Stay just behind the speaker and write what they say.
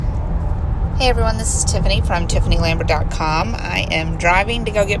Hey everyone, this is Tiffany from TiffanyLambert.com. I am driving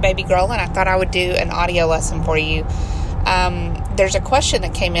to go get baby girl, and I thought I would do an audio lesson for you. There's a question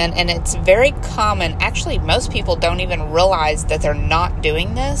that came in, and it's very common. Actually, most people don't even realize that they're not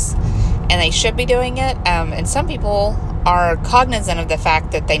doing this, and they should be doing it. And some people are cognizant of the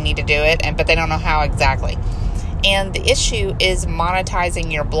fact that they need to do it, but they don't know how exactly. And the issue is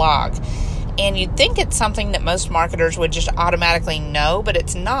monetizing your blog. And you'd think it's something that most marketers would just automatically know, but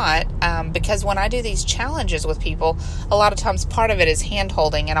it's not, because when I do these challenges with people, a lot of times part of it is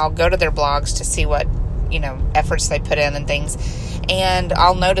hand-holding, and I'll go to their blogs to see what, efforts they put in and things, and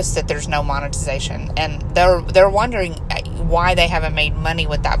I'll notice that there's no monetization, and they're wondering why they haven't made money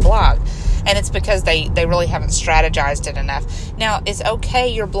with that blog, and it's because they really haven't strategized it enough. Now, it's okay,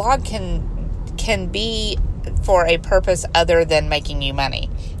 your blog can be for a purpose other than making you money.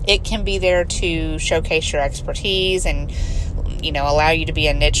 It can be there to showcase your expertise and, allow you to be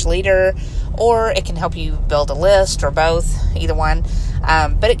a niche leader, or it can help you build a list, or both, either one.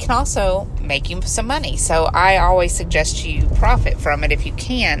 But it can also make you some money. So I always suggest you profit from it if you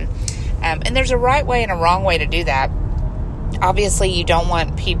can. And there's a right way and a wrong way to do that. Obviously, you don't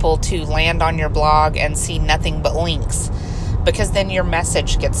want people to land on your blog and see nothing but links, because then your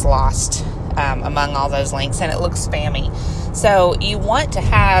message gets lost among all those links, and it looks spammy. So you want to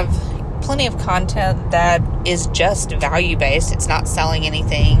have plenty of content that is just value-based. It's not selling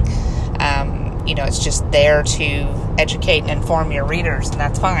anything. It's just there to educate and inform your readers, and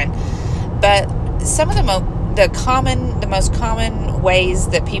that's fine. But some of the most common ways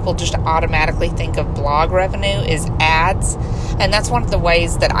that people just automatically think of blog revenue is ads, and that's one of the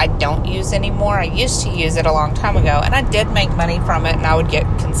ways that I don't use anymore. I used to use it a long time ago, and I did make money from it, and I would get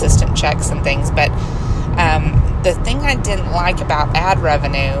consistent checks and things, but the thing I didn't like about ad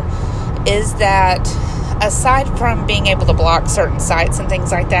revenue is that aside from being able to block certain sites and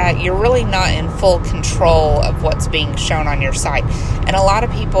things like that, you're really not in full control of what's being shown on your site. And a lot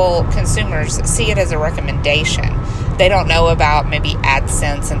of people, consumers, see it as a recommendation. They don't know about maybe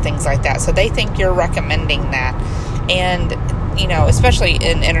AdSense and things like that, so they think you're recommending that. And especially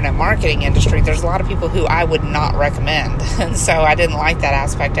in internet marketing industry, there's a lot of people who I would not recommend, and so I didn't like that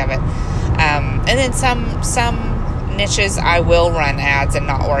aspect of it. And then some niches I will run ads and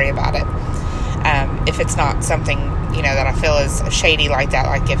not worry about it. If it's not something, that I feel is shady like that,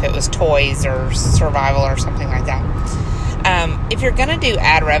 like if it was toys or survival or something like that. If you're going to do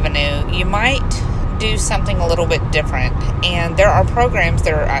ad revenue, you might do something a little bit different. And there are programs,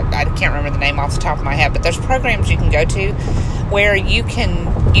 I can't remember the name off the top of my head, but there's programs you can go to where you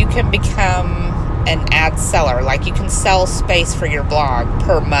can become an ad seller. Like you can sell space for your blog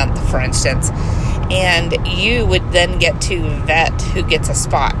per month, for instance. And you would then get to vet who gets a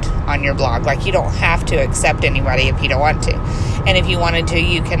spot on your blog. Like, you don't have to accept anybody if you don't want to. And if you wanted to,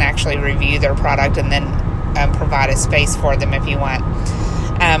 you can actually review their product and then provide a space for them if you want.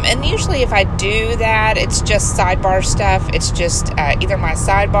 And usually if I do that, it's just sidebar stuff. It's just either my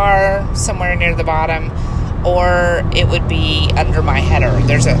sidebar somewhere near the bottom, or it would be under my header.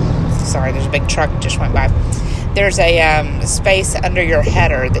 There's a big truck just went by. There's a space under your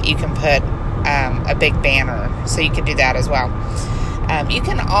header that you can put a big banner, so you can do that as well. You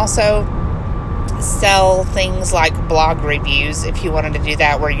can also sell things like blog reviews if you wanted to do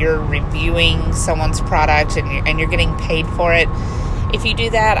that, where you're reviewing someone's product and you're getting paid for it. If you do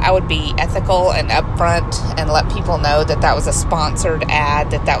that, I would be ethical and upfront and let people know that was a sponsored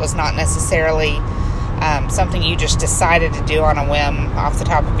ad, that was not necessarily something you just decided to do on a whim off the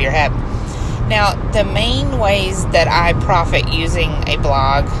top of your head. Now, the main ways that I profit using a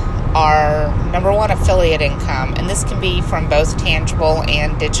blog are, number one, affiliate income, and this can be from both tangible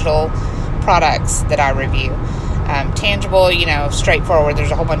and digital products that I review. Tangible, straightforward,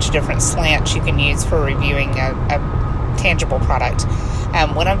 there's a whole bunch of different slants you can use for reviewing a tangible product.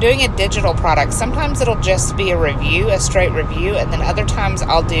 When I'm doing a digital product, sometimes it'll just be a straight review, and then other times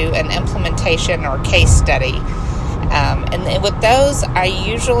I'll do an implementation or case study. And with those, I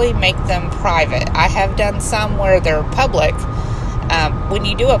usually make them private. I have done some where they're public. When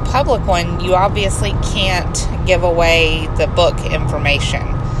you do a public one, you obviously can't give away the book information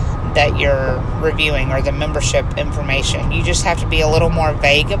that you're reviewing or the membership information. You just have to be a little more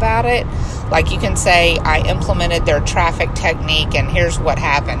vague about it. Like you can say, I implemented their traffic technique and here's what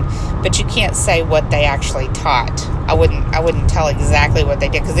happened, but you can't say what they actually taught. I wouldn't tell exactly what they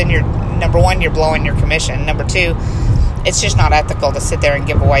did, because then number one, you're blowing your commission. Number two, it's just not ethical to sit there and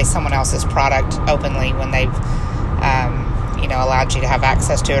give away someone else's product openly when they've allowed you to have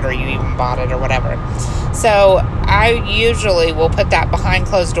access to it, or you even bought it or whatever. So I usually will put that behind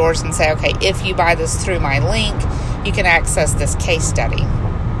closed doors and say, okay, if you buy this through my link, you can access this case study.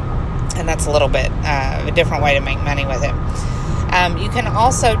 and that's a little bit a different way to make money with it. You can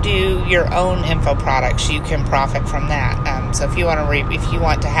also do your own info products. You can profit from that. So if you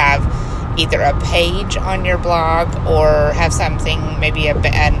want to have either a page on your blog or have something, maybe a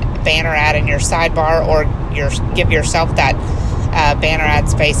banner ad in your sidebar, or give yourself that banner ad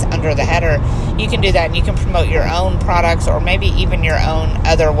space under the header, you can do that, and you can promote your own products or maybe even your own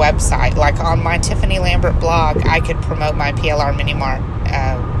other website. Like on my Tiffany Lambert blog, I could promote my PLR Mini Mart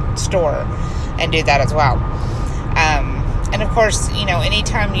store and do that as well. And of course,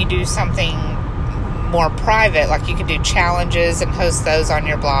 anytime you do something more private, like you could do challenges and host those on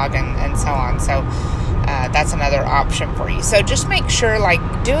your blog and so on. So that's another option for you. So just make sure,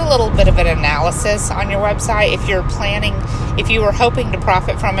 do a little bit of an analysis on your website. If you were hoping to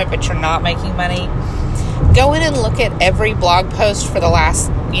profit from it, but you're not making money, go in and look at every blog post for the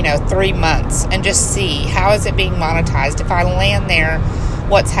last, 3 months and just see how is it being monetized. If I land there,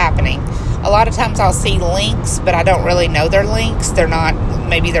 what's happening? A lot of times I'll see links, but I don't really know they're links. They're not,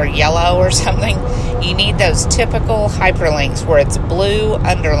 maybe they're yellow or something. You need those typical hyperlinks where it's blue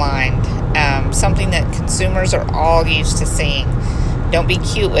underlined, something that consumers are all used to seeing. Don't be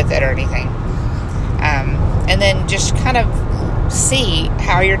cute with it or anything. And then just kind of see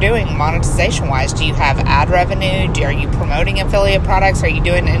how you're doing monetization-wise. Do you have ad revenue? Are you promoting affiliate products? Are you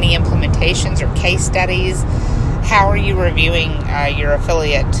doing any implementations or case studies? How are you reviewing your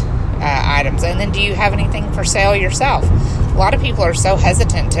affiliate items? And then do you have anything for sale yourself? A lot of people are so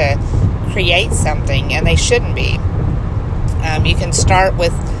hesitant to create something, and they shouldn't be. You can start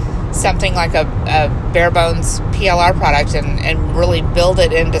with something like a bare bones PLR product and really build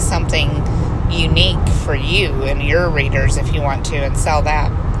it into something unique for you and your readers if you want to, and sell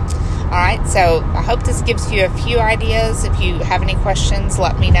that. Alright, so I hope this gives you a few ideas. If you have any questions,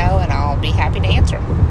 let me know and I'll be happy to answer them.